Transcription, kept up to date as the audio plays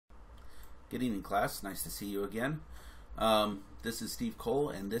Good evening, class. Nice to see you again. This is Steve Cole,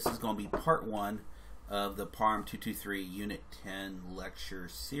 and this is going to be part 1 of the PARM 223 Unit 10 lecture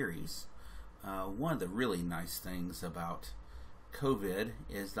series. One of the really nice things about COVID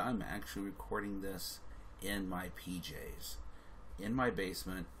is that I'm actually recording this in my PJs, in my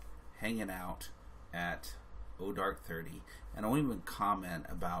basement, hanging out at Dark 30, and I won't even comment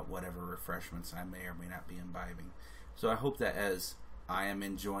about whatever refreshments I may or may not be imbibing. So I hope that as I am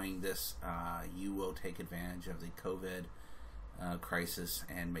enjoying this, you will take advantage of the COVID crisis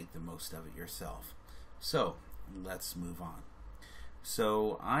and make the most of it yourself. So let's move on.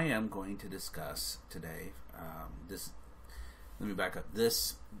 So I am going to discuss today let me back up.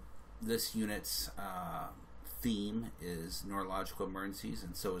 This unit's theme is neurological emergencies,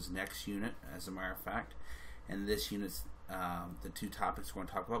 and so is next unit, as a matter of fact. And this unit's the two topics we're going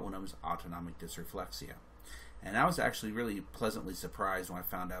to talk about. One of them is autonomic dysreflexia. And I was actually really pleasantly surprised when I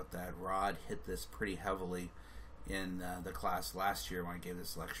found out that Rod hit this pretty heavily in the class last year when I gave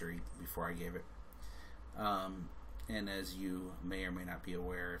this lecture, before I gave it. And as you may or may not be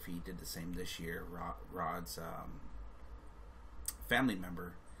aware, if he did the same this year, Rod's family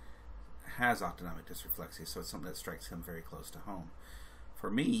member has autonomic dysreflexia, so it's something that strikes him very close to home.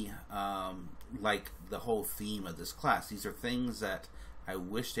 For me, like the whole theme of this class, these are things that I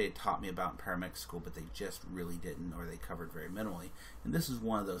wish they had taught me about in paramedic school, but they just really didn't, or they covered very minimally. And this is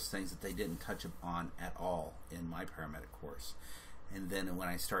one of those things that they didn't touch on at all in my paramedic course. And then when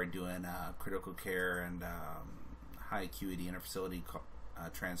I started doing critical care and high acuity interfacility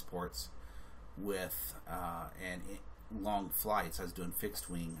transports with long flights, I was doing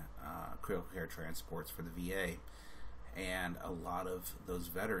fixed wing critical care transports for the VA. And a lot of those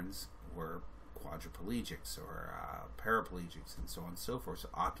veterans were quadriplegics or paraplegics and so on and so forth. So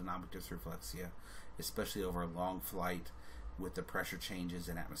autonomic dysreflexia, especially over a long flight with the pressure changes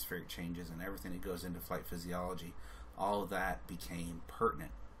and atmospheric changes and everything that goes into flight physiology, all of that became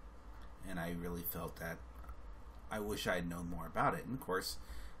pertinent. And I really felt that I wish I had known more about it. And of course,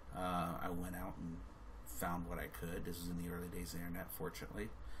 I went out and found what I could. This was in the early days of the internet, fortunately.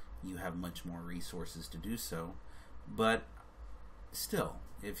 You have much more resources to do so. But still,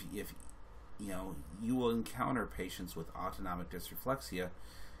 if you know, you will encounter patients with autonomic dysreflexia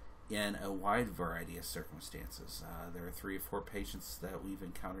in a wide variety of circumstances. There are 3 or 4 patients that we've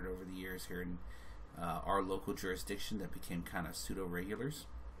encountered over the years here in our local jurisdiction that became kind of pseudo-regulars,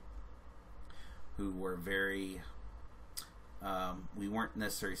 who were very, we weren't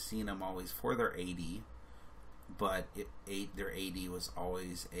necessarily seeing them always for their AD, but their AD was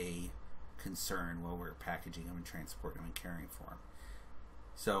always a concern while we're packaging them and transporting them and caring for them.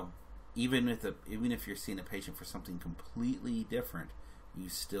 So even if you're seeing a patient for something completely different, you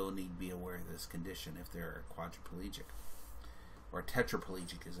still need to be aware of this condition if they're quadriplegic. Or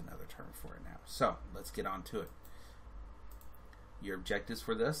tetraplegic is another term for it now. So let's get on to it. Your objectives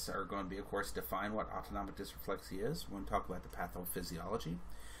for this are going to be, of course, define what autonomic dysreflexia is. We're going to talk about the pathophysiology,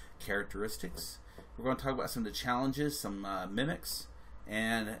 characteristics. We're going to talk about some of the challenges, some mimics,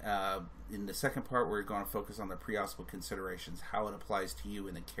 and in the second part, we're going to focus on the pre-hospital considerations, how it applies to you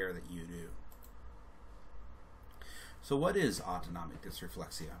in the care that you do. So what is autonomic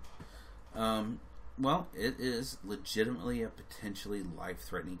dysreflexia? Well, it is legitimately a potentially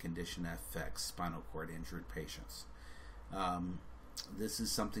life-threatening condition that affects spinal cord injured patients. This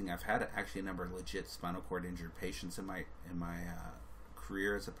is something I've had actually a number of legit spinal cord injured patients in my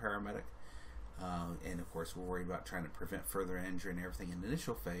career as a paramedic. And of course, we're worried about trying to prevent further injury and everything in the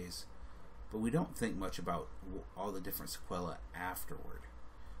initial phase, but we don't think much about all the different sequelae afterward.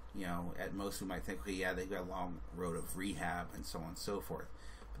 You know, at most we might think, okay, yeah, they've got a long road of rehab and so on and so forth.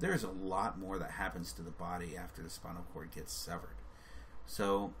 But there's a lot more that happens to the body after the spinal cord gets severed.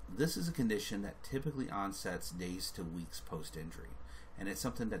 So this is a condition that typically onsets days to weeks post-injury, and it's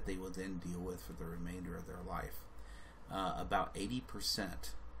something that they will then deal with for the remainder of their life. About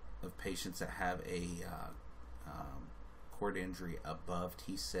 80% of patients that have a cord injury above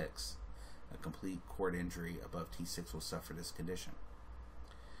T6, a complete cord injury above T6, will suffer this condition.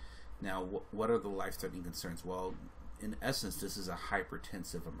 Now, what are the life-threatening concerns? Well, in essence, this is a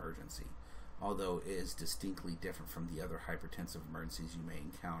hypertensive emergency, although it is distinctly different from the other hypertensive emergencies you may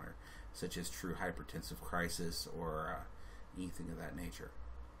encounter, such as true hypertensive crisis or anything of that nature.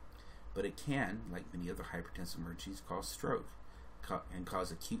 But it can, like many other hypertensive emergencies, cause stroke, and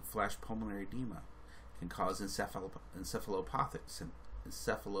cause acute flash pulmonary edema, can cause encephalopathic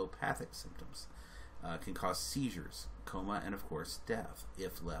symptoms, can cause seizures, coma, and of course death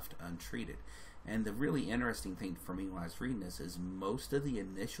if left untreated. And the really interesting thing for me when I was reading this is most of the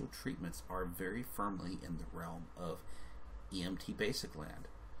initial treatments are very firmly in the realm of EMT basic land.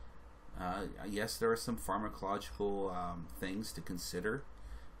 Yes, there are some pharmacological things to consider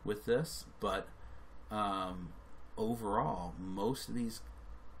with this, but overall, most of these,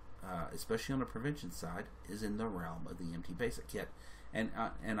 especially on the prevention side, is in the realm of the EMT basic. Yet, and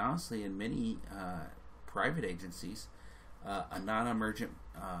honestly, in many private agencies, a non-emergent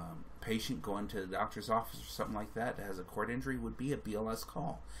patient going to the doctor's office or something like that has a cord injury would be a BLS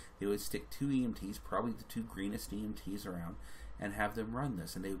call. They would stick 2 EMTs, probably the 2 greenest EMTs around, and have them run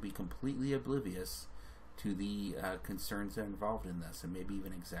this, and they would be completely oblivious to the concerns that are involved in this, and maybe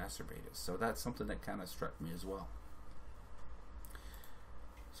even exacerbate it. So that's something that kind of struck me as well.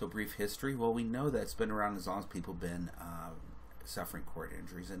 So brief history. Well, we know that it's been around as long as people have been suffering cord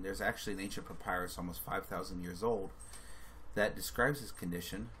injuries, and there's actually an ancient papyrus almost 5,000 years old that describes this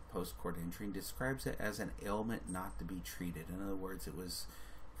condition, post-cord injury, and describes it as an ailment not to be treated. In other words, it was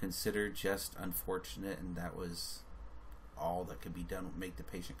considered just unfortunate, and that was all that could be done to make the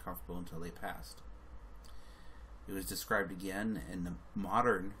patient comfortable until they passed. It was described again in the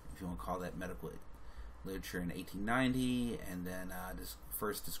modern, if you want to call that, medical literature in 1890, and then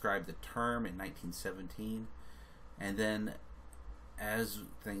first described the term in 1917, and then as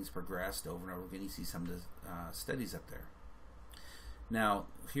things progressed over and over again, you see some of the studies up there. Now,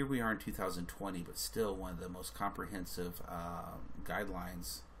 here we are in 2020, but still one of the most comprehensive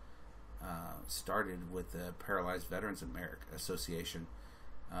guidelines started with the Paralyzed Veterans Association,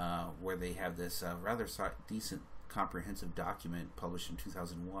 where they have this rather decent comprehensive document published in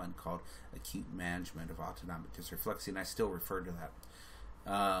 2001 called Acute Management of Autonomic Dysreflexia, and I still refer to that.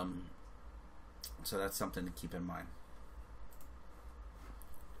 So that's something to keep in mind.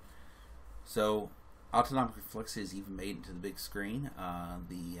 So autonomic reflexia is even made into the big screen.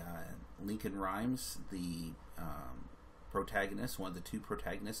 Lincoln Rhymes, the protagonist, one of the 2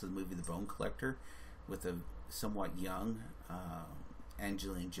 protagonists of the movie The Bone Collector, with a somewhat young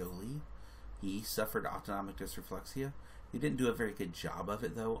Angelina Jolie, he suffered autonomic dysreflexia. He didn't do a very good job of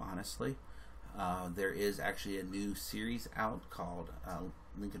it, though, honestly. There is actually a new series out called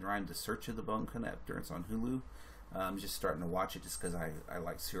Lincoln Rhymes, The Search of the Bone Collector. It's on Hulu. I'm just starting to watch it just because I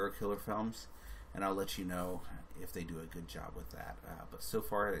like serial killer films, and I'll let you know if they do a good job with that. But so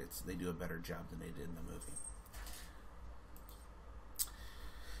far, they do a better job than they did in the movie.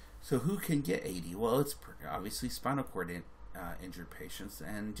 So who can get AD? Well, it's obviously spinal cord injured patients,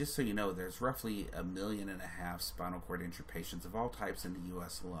 and just so you know, there's roughly 1.5 million spinal cord injured patients of all types in the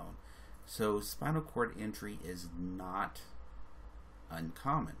U.S. alone. So spinal cord injury is not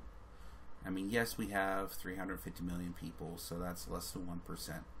uncommon. I mean, yes, we have 350 million people, so that's less than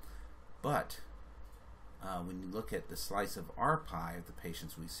 1%. But when you look at the slice of our pie of the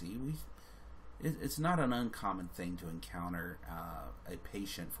patients we see, it's not an uncommon thing to encounter a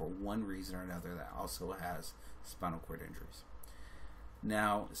patient for one reason or another that also has spinal cord injuries.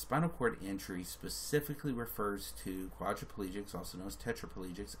 Now, spinal cord injury specifically refers to quadriplegics, also known as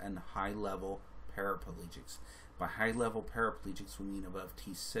tetraplegics, and high-level paraplegics. By high-level paraplegics, we mean above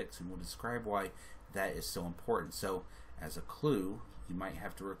T6, and we'll describe why that is so important. So, as a clue, you might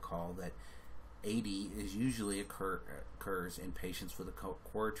have to recall that AD is usually occurs in patients with a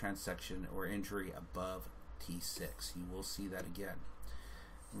cord transection or injury above T6. You will see that again.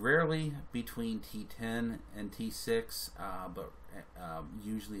 Rarely between T10 and T6, but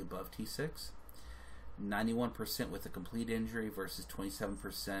usually above T6. 91% with a complete injury versus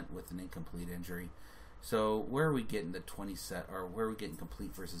 27% with an incomplete injury. So where are we getting the 20 set, or where are we getting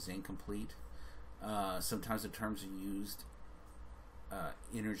complete versus incomplete? Sometimes the terms are used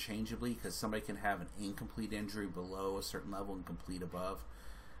interchangeably, because somebody can have an incomplete injury below a certain level and complete above,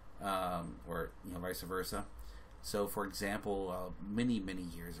 or vice versa. So, for example, many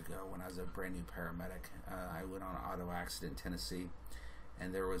years ago, when I was a brand new paramedic, I went on an auto accident in Tennessee,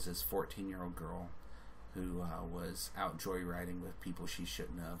 and there was this 14-year-old girl who was out joyriding with people she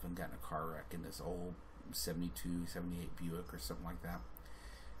shouldn't have, and got in a car wreck in this old 72, 78 Buick or something like that.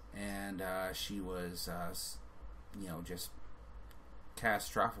 And she was, just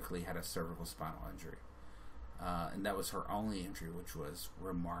catastrophically had a cervical spinal injury. And that was her only injury, which was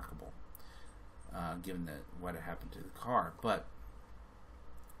remarkable, given what had happened to the car. But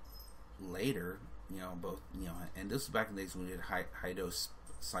later, and this was back in the days when we did high-dose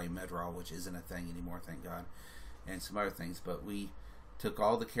Cytomedrol, which isn't a thing anymore, thank God, and some other things. But we took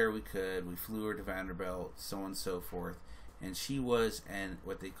all the care we could. We flew her to Vanderbilt, so on and so forth. And she was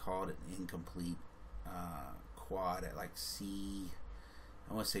what they called an incomplete quad at like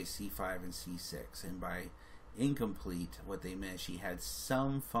I want to say C5 and C6. And by incomplete, what they meant, she had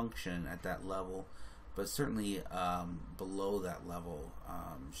some function at that level, but certainly below that level,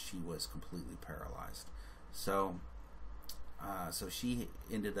 she was completely paralyzed. So So she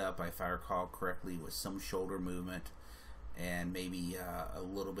ended up, if I recall correctly, with some shoulder movement and maybe a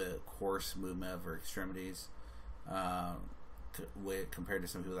little bit of coarse movement of her extremities, compared to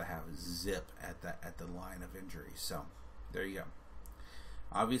some people that have zip at the line of injury. So there you go.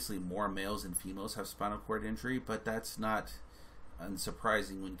 Obviously, more males than females have spinal cord injury, but that's not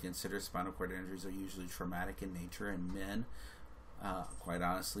unsurprising when you consider spinal cord injuries are usually traumatic in nature, and men, quite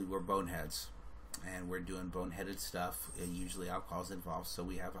honestly, we're boneheads, and we're doing boneheaded stuff. Usually alcohol is involved, so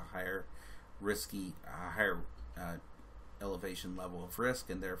we have a higher elevation level of risk,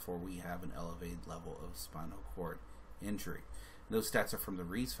 and therefore we have an elevated level of spinal cord injury. And those stats are from the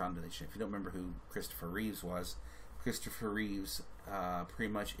Reeves Foundation. If you don't remember who Christopher Reeves was, Christopher Reeves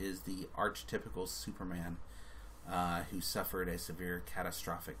pretty much is the archetypical Superman who suffered a severe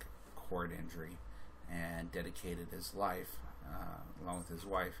catastrophic cord injury and dedicated his life, along with his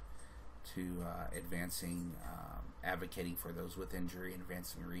wife, to advocating for those with injury and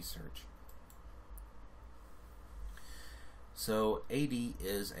advancing research. So AD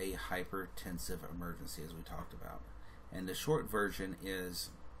is a hypertensive emergency, as we talked about. And the short version is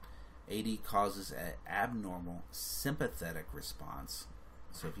AD causes an abnormal sympathetic response.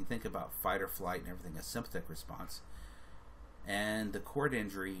 So if you think about fight or flight and everything, a sympathetic response. And the cord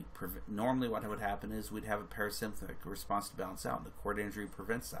injury, normally what would happen is we'd have a parasympathetic response to balance out. And the cord injury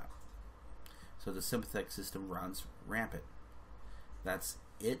prevents that. So the sympathetic system runs rampant. That's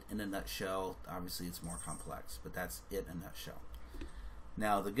it in a nutshell. Obviously it's more complex, but that's it in a nutshell.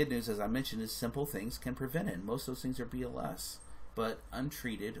 Now the good news, as I mentioned, is simple things can prevent it. Most of those things are BLS, but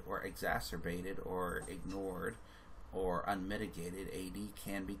untreated or exacerbated or ignored or unmitigated, AD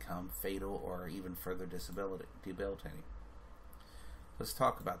can become fatal or even further debilitating. Let's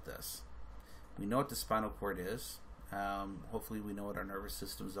talk about this. We know what the spinal cord is. Hopefully we know what our nervous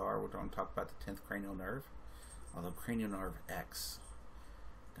systems are. We're going to talk about the 10th cranial nerve. Although cranial nerve X,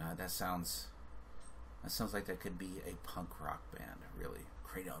 God, that sounds like that could be a punk rock band, really.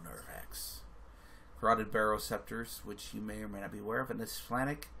 Cranial nerve X. Carotid baroreceptors, which you may or may not be aware of, and the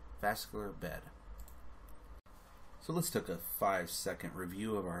splenic vascular bed. So let's take a 5-second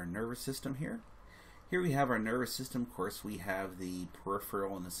review of our nervous system here. Here we have our nervous system. Of course, we have the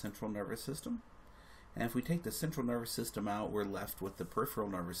peripheral and the central nervous system. And if we take the central nervous system out, we're left with the peripheral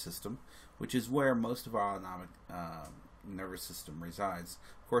nervous system, which is where most of our autonomic nervous system resides.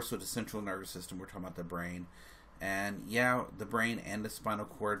 Of course, with the central nervous system, we're talking about the brain. And yeah, the brain and the spinal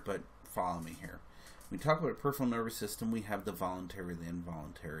cord, but follow me here. When we talk about the peripheral nervous system, we have the voluntary, the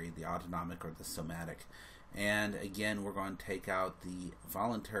involuntary, the autonomic, or the somatic. And again, we're going to take out the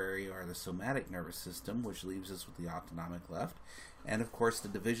voluntary or the somatic nervous system, which leaves us with the autonomic left. And of course, the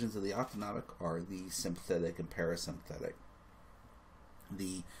divisions of the autonomic are the sympathetic and parasympathetic,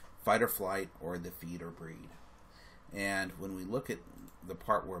 the fight or flight, or the feed or breed. And when we look at the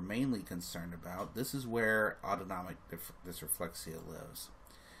part we're mainly concerned about, this is where autonomic dysreflexia lives.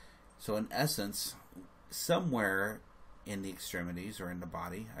 So in essence, somewhere in the extremities or in the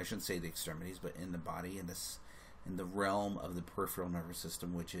body, I shouldn't say the extremities, but in the body, in the realm of the peripheral nervous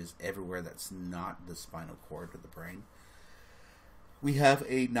system, which is everywhere that's not the spinal cord or the brain, we have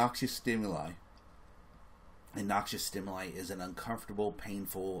a noxious stimuli. A noxious stimuli is an uncomfortable,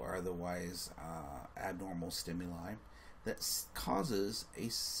 painful, or otherwise abnormal stimuli that causes a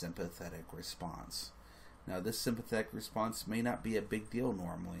sympathetic response. Now, this sympathetic response may not be a big deal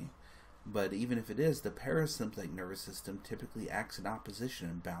normally, but even if it is, the parasympathetic nervous system typically acts in opposition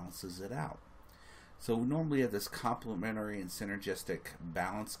and balances it out. So we normally have this complementary and synergistic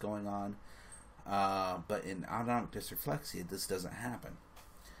balance going on, but in autonomic dysreflexia, this doesn't happen.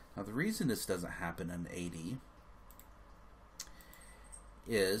 Now, the reason this doesn't happen in AD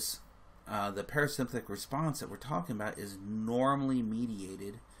is the parasympathetic response that we're talking about is normally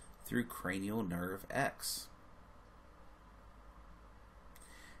mediated through cranial nerve X.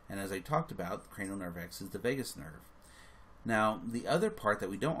 And as I talked about, cranial nerve X is the vagus nerve. Now, the other part that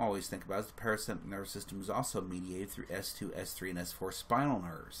we don't always think about is the parasympathetic nervous system is also mediated through S2, S3, and S4 spinal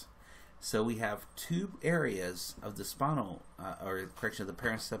nerves. So we have two areas of the of the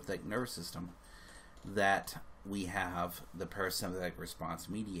parasympathetic nervous system that we have the parasympathetic response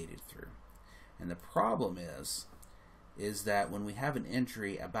mediated through. And the problem is that when we have an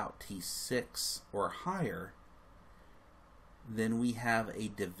injury about T6 or higher, then we have a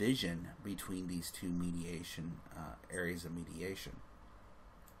division between these two areas of mediation.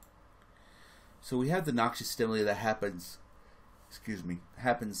 So we have the noxious stimuli that happens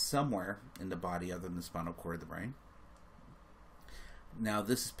somewhere in the body other than the spinal cord of the brain. Now,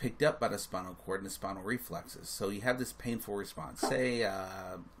 this is picked up by the spinal cord and the spinal reflexes. So you have this painful response. Say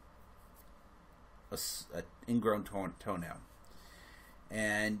an ingrown toenail.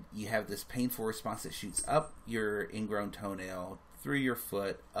 and you have this painful response that shoots up your ingrown toenail, through your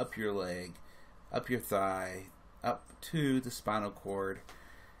foot, up your leg, up your thigh, up to the spinal cord,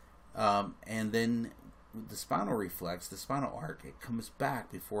 and then the spinal reflex, the spinal arc, it comes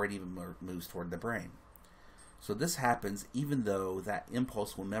back before it even moves toward the brain. So this happens even though that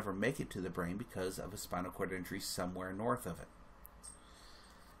impulse will never make it to the brain because of a spinal cord injury somewhere north of it.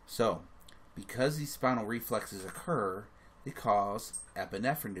 So, because these spinal reflexes occur, they cause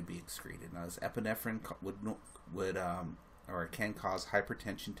epinephrine to be excreted. Now, this epinephrine can cause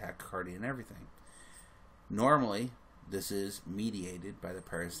hypertension, tachycardia, and everything. Normally, this is mediated by the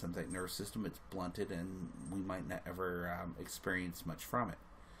parasympathetic nervous system. It's blunted, and we might not ever experience much from it.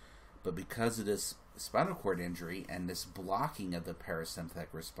 But because of this spinal cord injury and this blocking of the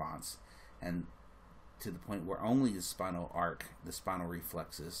parasympathetic response, and to the point where only the spinal arc, the spinal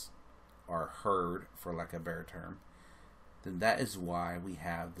reflexes, are heard, for lack of a better term, then that is why we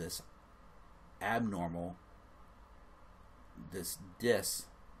have this abnormal, this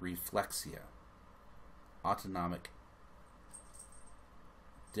dysreflexia, autonomic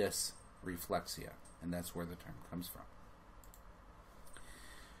dysreflexia, and that's where the term comes from.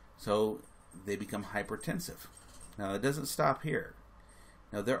 So they become hypertensive. Now it doesn't stop here.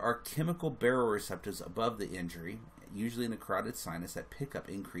 Now there are chemical baroreceptors above the injury, usually in the carotid sinus, that pick up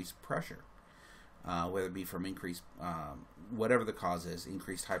increased pressure, whether it be from increased, whatever the cause is,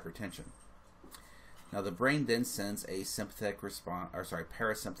 increased hypertension. Now the brain then sends a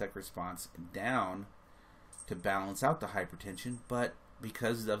parasympathetic response down to balance out the hypertension, but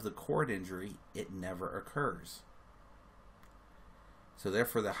because of the cord injury, it never occurs. So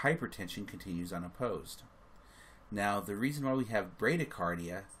therefore the hypertension continues unopposed. Now the reason why we have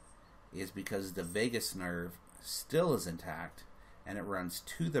bradycardia is because the vagus nerve still is intact and it runs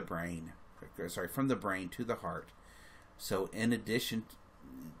to the brain, from the brain to the heart. So in addition,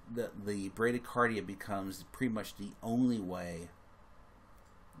 the bradycardia becomes pretty much the only way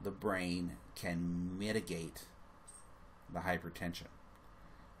the brain can mitigate the hypertension.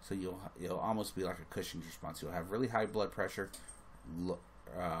 So you'll almost be like a Cushing's response. You'll have really high blood pressure,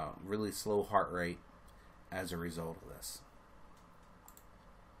 really slow heart rate as a result of this.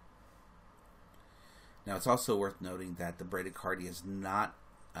 Now it's also worth noting that the bradycardia is not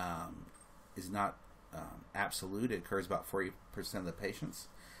absolute. It occurs about 40% of the patients,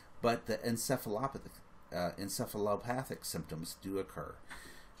 but the encephalopathic symptoms do occur.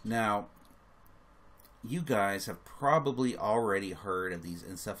 Now, you guys have probably already heard of these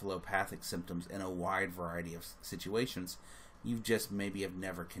encephalopathic symptoms in a wide variety of situations. You just maybe have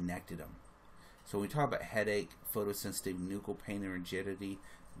never connected them. So when we talk about headache, photosensitive nuchal pain and rigidity,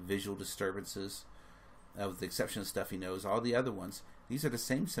 visual disturbances, with the exception of stuffy nose, all the other ones, these are the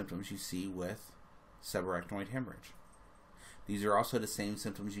same symptoms you see with subarachnoid hemorrhage. These are also the same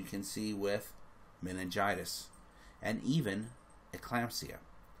symptoms you can see with meningitis and even eclampsia.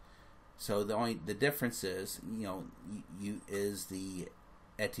 So the difference is, is the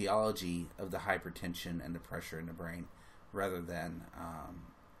etiology of the hypertension and the pressure in the brain rather than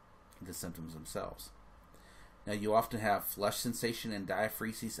the symptoms themselves. Now you often have flush sensation and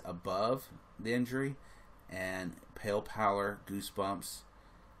diaphoresis above the injury, and pale pallor, goosebumps,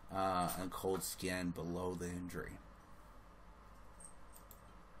 and cold skin below the injury.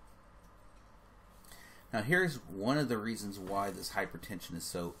 Now here's one of the reasons why this hypertension is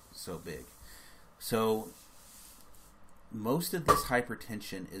so big. So most of this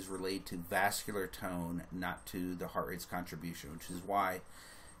hypertension is related to vascular tone, not to the heart rate's contribution, which is why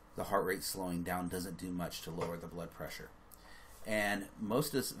the heart rate slowing down doesn't do much to lower the blood pressure. And most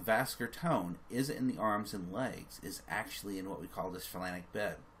of this vascular tone isn't in the arms and legs, is actually in what we call this phalangic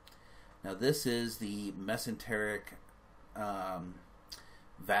bed. Now this is the mesenteric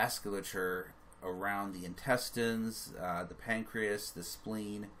vasculature around the intestines, the pancreas, the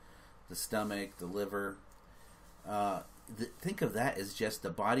spleen, the stomach, the liver. Think of that as just the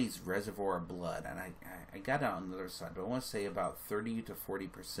body's reservoir of blood. And I got it on the other side, but I want to say about 30 to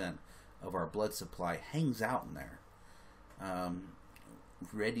 40% of our blood supply hangs out in there,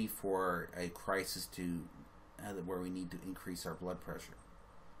 ready for a crisis where we need to increase our blood pressure.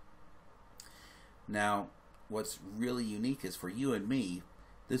 Now, what's really unique is for you and me,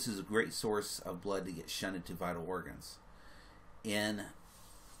 this is a great source of blood to get shunted to vital organs. In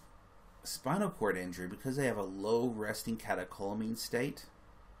spinal cord injury, because they have a low resting catecholamine state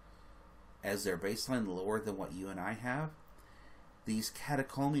as their baseline, lower than what you and I have, these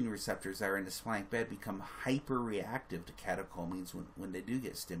catecholamine receptors that are in the phalangic bed become hyperreactive to catecholamines when they do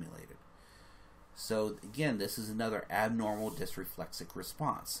get stimulated. So again, this is another abnormal dysreflexic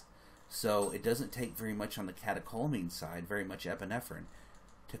response. So it doesn't take very much on the catecholamine side, very much epinephrine,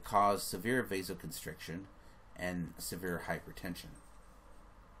 to cause severe vasoconstriction and severe hypertension.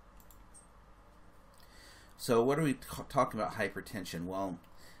 So what are we talking about hypertension? Well,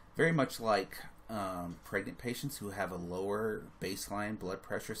 very much like pregnant patients who have a lower baseline blood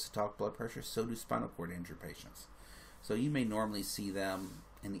pressure, systolic blood pressure, so do spinal cord injury patients. So you may normally see them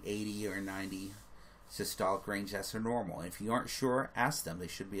in the 80 or 90 systolic range. That's their normal. If you aren't sure, ask them. They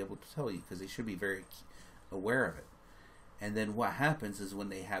should be able to tell you, because they should be very aware of it. And then what happens is when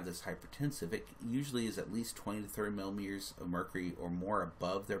they have this hypertensive, it usually is at least 20 to 30 millimeters of mercury or more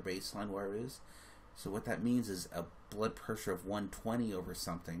above their baseline, where it is. So what that means is a blood pressure of 120 over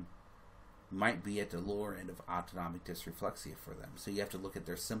something might be at the lower end of autonomic dysreflexia for them. So you have to look at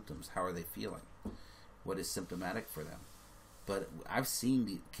their symptoms. How are they feeling? What is symptomatic for them? But I've seen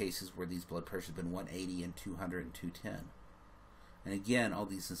the cases where these blood pressures have been 180 and 200 and 210. And again, all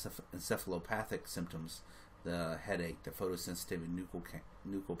these encephalopathic symptoms, the headache, the photosensitivity,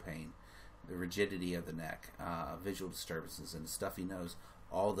 nuchal pain, the rigidity of the neck, visual disturbances, and stuffy nose,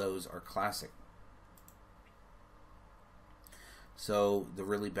 all those are classic. So the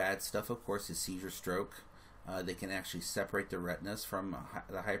really bad stuff, of course, is seizure, stroke. They can actually separate the retinas from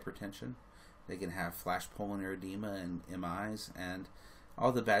the hypertension. They can have flash pulmonary edema and MIs, and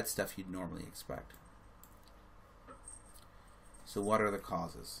all the bad stuff you'd normally expect. So what are the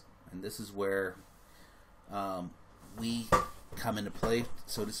causes? And this is where we come into play,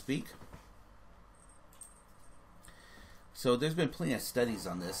 so to speak. So there's been plenty of studies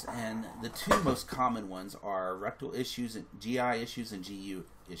on this, and the two most common ones are rectal issues, GI issues, and GU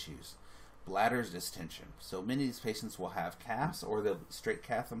issues. Bladder distension. So many of these patients will have caths, or they'll straight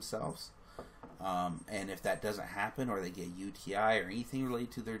cath themselves. And if that doesn't happen, or they get UTI or anything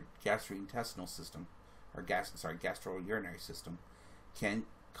related to their gastrointestinal system, or gastrourinary system, can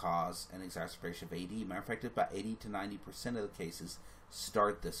cause an exacerbation of AD. Matter of fact, about 80 to 90% of the cases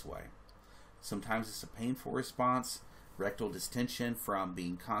start this way. Sometimes it's a painful response. Rectal distension from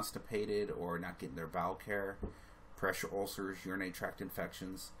being constipated or not getting their bowel care, pressure ulcers, urinary tract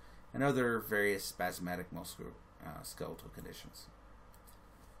infections, and other various spasmodic musculoskeletal conditions.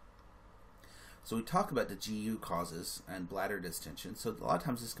 So we talk about the GU causes and bladder distension. So a lot of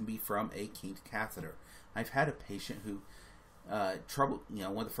times this can be from a kinked catheter. I've had a patient who one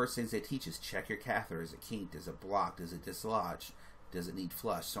of the first things they teach is check your catheter. Is it kinked? Is it blocked? Is it dislodged? Does it need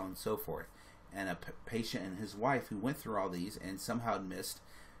flush? So on and so forth. And a patient and his wife who went through all these and somehow missed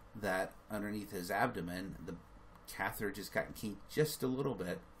that underneath his abdomen, the catheter just got kinked just a little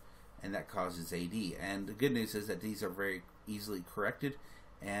bit, and that causes AD. And the good news is that these are very easily corrected,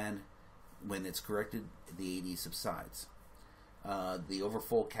 and when it's corrected, the AD subsides. The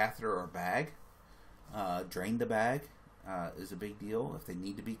overfull catheter or bag, drain the bag is a big deal. If they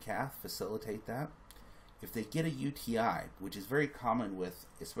need to be cath, facilitate that. If they get a UTI, which is very common with,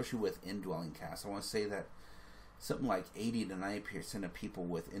 especially with indwelling caths, I want to say that something like 80 to 90% of people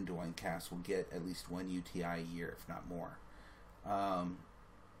with indwelling caths will get at least one UTI a year, if not more.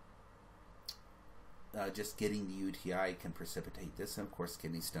 Just getting the UTI can precipitate this, and of course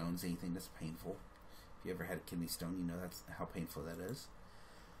kidney stones, anything that's painful. If you ever had a kidney stone, you know that's how painful that is.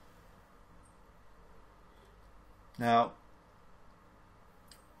 Now,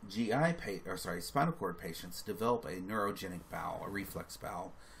 spinal cord patients develop a neurogenic bowel, a reflex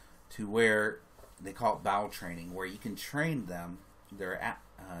bowel, to where they call it bowel training, where you can train them, their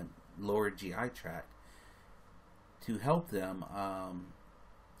lower GI tract, to help them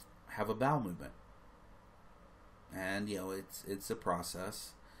have a bowel movement. And it's a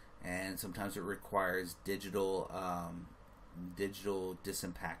process, and sometimes it requires digital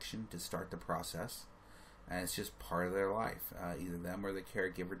disimpaction to start the process. And it's just part of their life, either them or the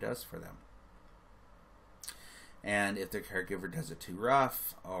caregiver does for them. And if their caregiver does it too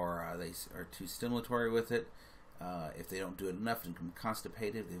rough, or they are too stimulatory with it, if they don't do it enough and become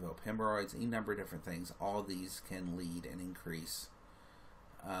constipated, they develop hemorrhoids, any number of different things, all these can lead and increase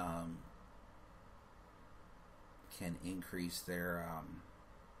their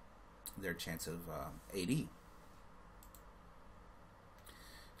chance of AD.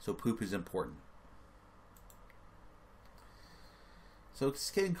 So poop is important. So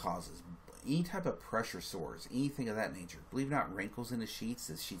skin causes, any type of pressure sores, anything of that nature. Believe it or not, wrinkles in the sheets,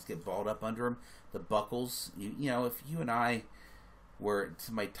 the sheets get balled up under them. The buckles, if you and I were,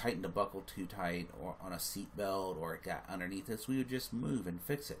 somebody tightened a buckle too tight or on a seat belt or it got underneath us, we would just move and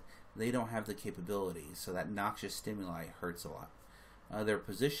fix it. They don't have the capability, so that noxious stimuli hurts a lot. Their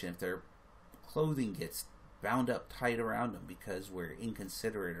position, if their clothing gets bound up tight around them because we're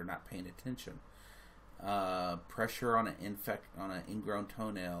inconsiderate or not paying attention, pressure on an ingrown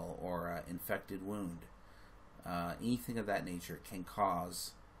toenail or an infected wound, anything of that nature can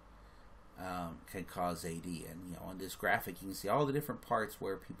cause AD. And on this graphic, you can see all the different parts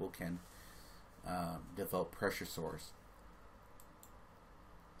where people can develop pressure sores.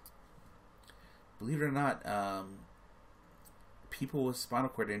 Believe it or not, people with spinal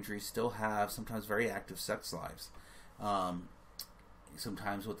cord injuries still have sometimes very active sex lives.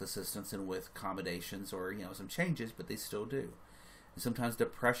 Sometimes with assistance and with accommodations or some changes, but they still do. And sometimes the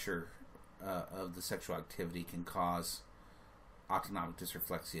pressure of the sexual activity can cause autonomic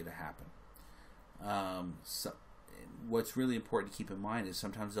dysreflexia to happen. So what's really important to keep in mind is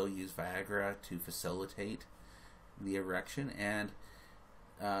sometimes they'll use Viagra to facilitate the erection, and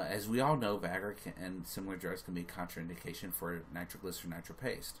as we all know, Viagra and similar drugs can be a contraindication for nitroglycerin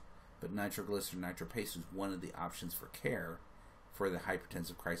nitropase. But nitroglycerin nitropase is one of the options for care for the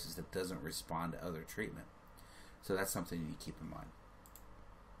hypertensive crisis that doesn't respond to other treatment. So that's something you keep in mind.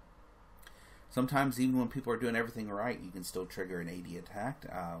 Sometimes even when people are doing everything right, you can still trigger an AD attack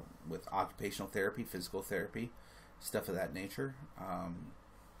with occupational therapy, physical therapy, stuff of that nature.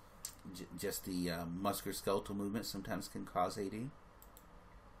 Just the musculoskeletal movement sometimes can cause AD.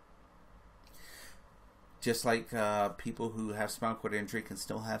 Just like people who have spinal cord injury can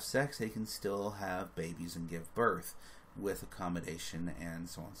still have sex, they can still have babies and give birth with accommodation and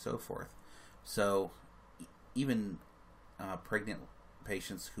so on and so forth. So even pregnant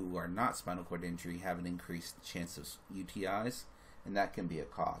patients who are not spinal cord injury have an increased chance of UTIs, and that can be a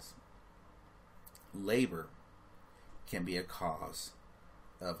cause. Labor can be a cause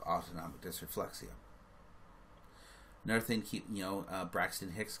of autonomic dysreflexia. Another thing,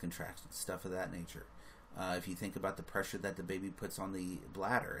 Braxton Hicks contractions, stuff of that nature. If you think about the pressure that the baby puts on the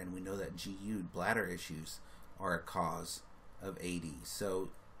bladder, and we know that GU, bladder issues, are a cause of AD. So,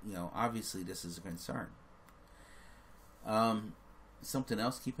 obviously this is a concern. Something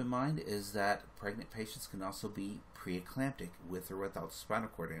else to keep in mind is that pregnant patients can also be preeclamptic with or without spinal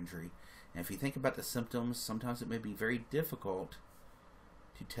cord injury. And if you think about the symptoms, sometimes it may be very difficult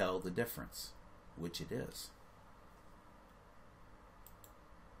to tell the difference, which it is.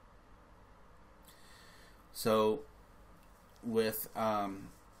 So with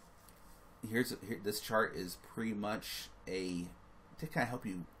this chart is pretty much to kind of help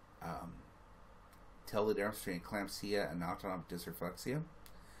you tell the difference between eclampsia and autonomic dysreflexia.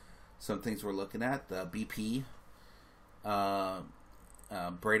 Some things we're looking at: the BP,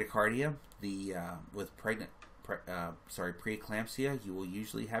 bradycardia. With preeclampsia, you will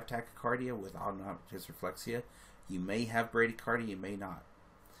usually have tachycardia. With autonomic dysreflexia, you may have bradycardia, you may not.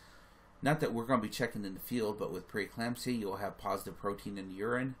 Not that we're going to be checking in the field, but with preeclampsia, you'll have positive protein in the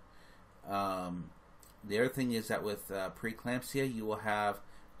urine. The other thing is that with preeclampsia, you will have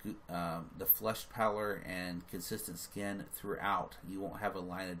the flushed pallor and consistent skin throughout. You won't have a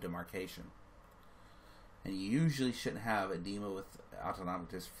line of demarcation. And you usually shouldn't have edema with autonomic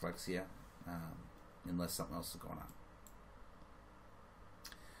dysreflexia unless something else is going on.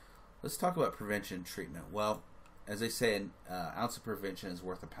 Let's talk about prevention and treatment. Well, as they say, an ounce of prevention is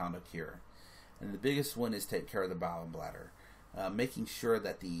worth a pound of cure. And the biggest one is take care of the bowel and bladder. Making sure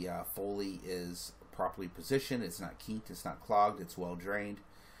that the Foley is properly positioned, it's not kinked, it's not clogged, it's well drained.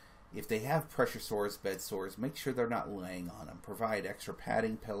 If they have pressure sores, bed sores, make sure they're not laying on them. Provide extra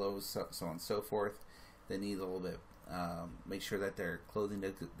padding, pillows, so on and so forth. They need a little bit. Make sure that their clothing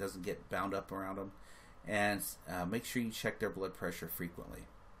doesn't get bound up around them. And make sure you check their blood pressure frequently.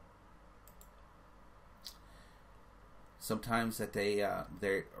 Sometimes that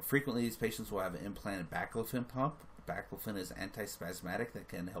frequently these patients will have an implanted baclofen pump. Baclofen is antispasmodic that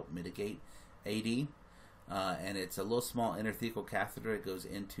can help mitigate AD. And it's a little small intrathecal catheter that goes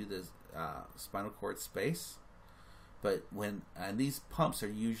into the spinal cord space. But and these pumps are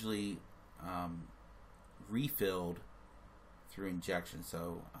usually refilled through injection,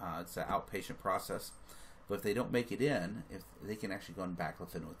 so it's an outpatient process. But if they don't make it in, they can actually go on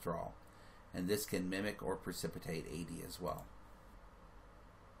baclofen withdrawal, and this can mimic or precipitate AD as well.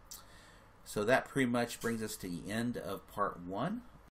 So that pretty much brings us to the end of part 1